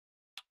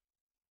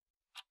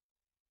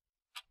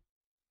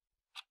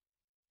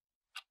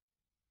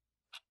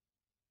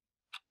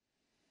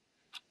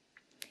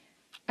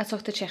I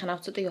took the chicken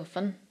out of the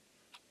oven,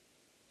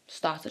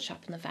 started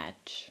chopping the veg.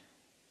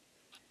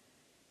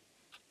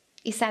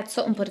 He said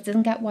something, but I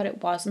didn't get what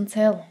it was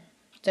until,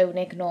 don't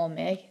ignore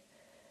me.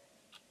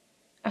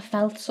 I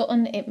felt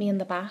something hit me in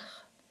the back.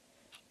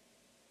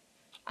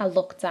 I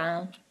looked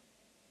down,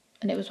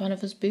 and it was one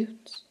of his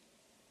boots.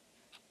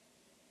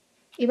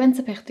 He went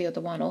to pick the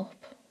other one up.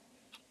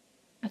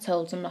 I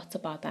told him not to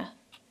bother.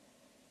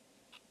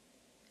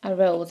 I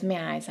rolled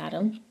my eyes at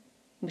him,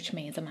 which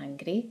made him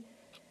angry.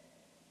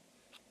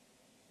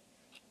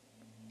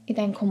 He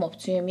then come up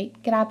to me,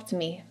 grabbed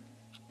me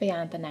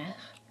behind the neck,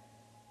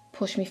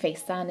 pushed me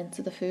face down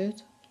into the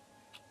food.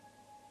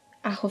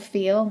 I could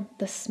feel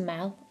the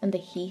smell and the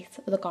heat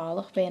of the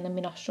garlic burning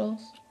my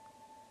nostrils.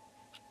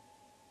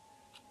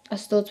 I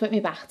stood with my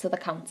back to the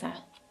counter,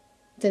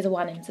 didn't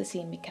want him to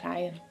see me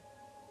crying.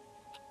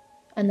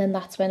 And then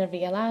that's when I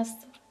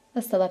realised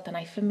I still had the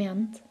knife in my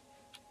hand.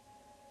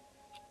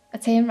 I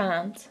turned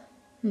round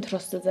and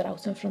thrusted it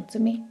out in front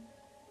of me.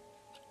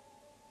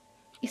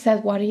 He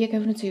said, "What are you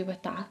going to do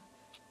with that?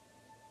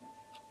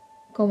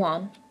 Go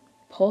on,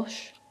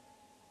 push.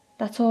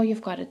 That's all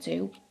you've got to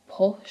do,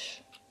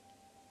 push."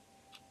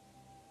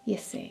 You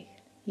see,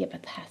 you're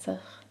pathetic.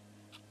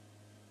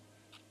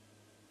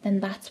 Then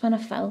that's when I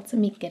felt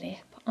my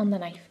grip on the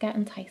knife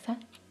getting tighter.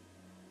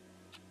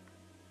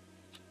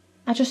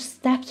 I just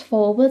stepped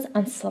forward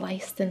and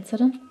sliced into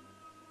him.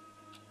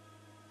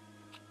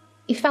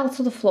 He fell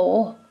to the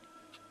floor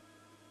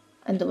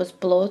and there was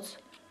blood.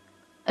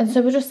 And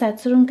so I just said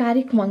to him,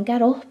 "Gary, come on,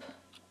 get up.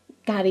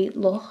 Gary,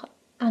 look,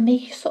 I'll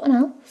make you something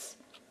else.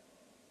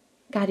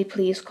 Gary,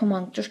 please, come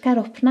on, just get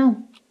up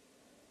now.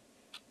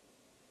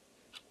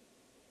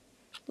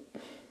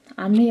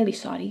 I'm really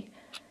sorry.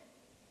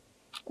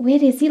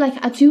 Where is he?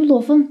 Like, I do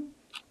love him.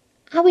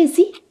 How is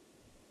he?"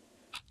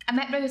 I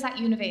met Rose at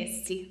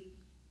university.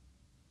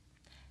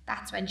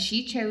 That's when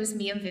she chose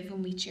me and Viv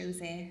and we chose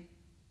her.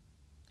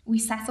 We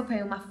set up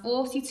home at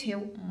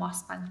 42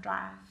 Mossbank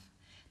Drive.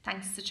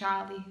 Thanks to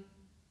Charlie.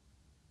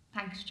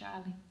 Thanks,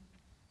 Charlie.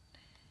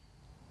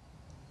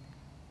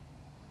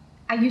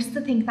 I used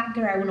to think that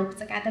growing up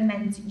together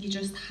meant you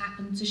just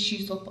happened to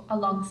shoot up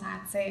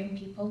alongside certain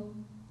people.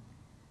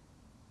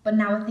 But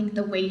now I think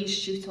the way you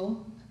shoot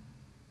up,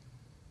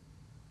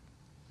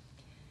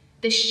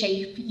 the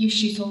shape you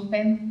shoot up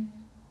in,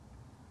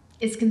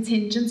 is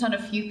contingent on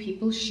a few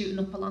people shooting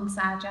up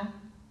alongside you.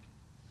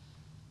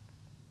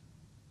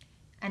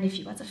 And if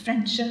you had a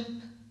friendship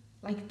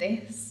like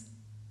this,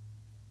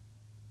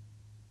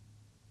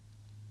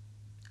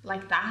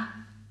 like that,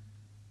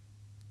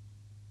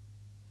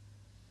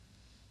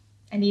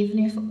 and even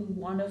if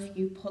one of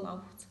you pull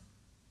out,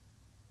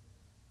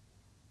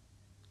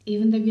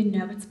 even though you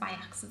know it's by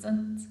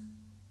accident,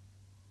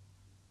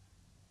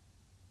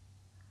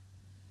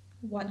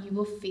 what you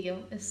will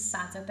feel is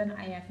sadder than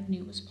I ever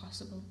knew was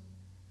possible.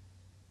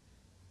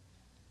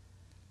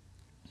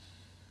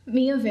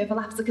 Me and Viv will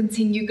have to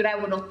continue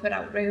growing up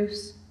without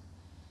Rose.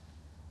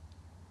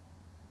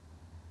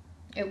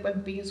 It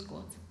won't be as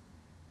good.